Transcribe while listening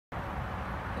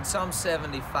In Psalm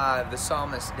 75, the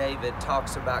psalmist David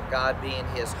talks about God being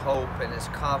his hope and his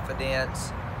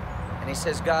confidence. And he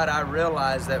says, God, I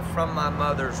realize that from my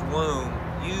mother's womb,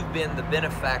 you've been the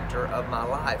benefactor of my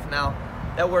life. Now,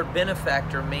 that word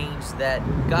benefactor means that,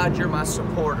 God, you're my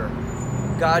supporter.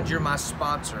 God, you're my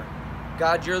sponsor.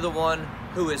 God, you're the one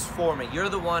who is for me. You're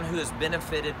the one who has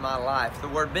benefited my life. The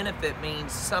word benefit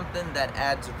means something that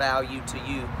adds value to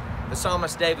you. The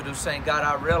psalmist David was saying, God,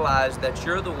 I realize that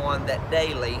you're the one that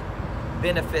daily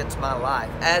benefits my life,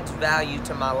 adds value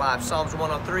to my life. Psalms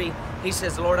 103, he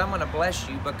says, Lord, I'm going to bless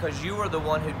you because you are the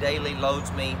one who daily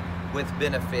loads me with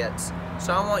benefits.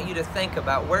 So I want you to think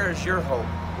about, where is your hope?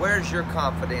 Where is your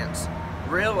confidence?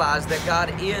 Realize that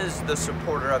God is the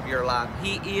supporter of your life.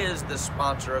 He is the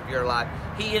sponsor of your life.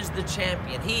 He is the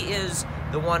champion. He is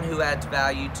the one who adds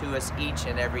value to us each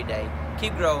and every day.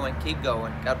 Keep growing, keep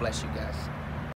going. God bless you guys.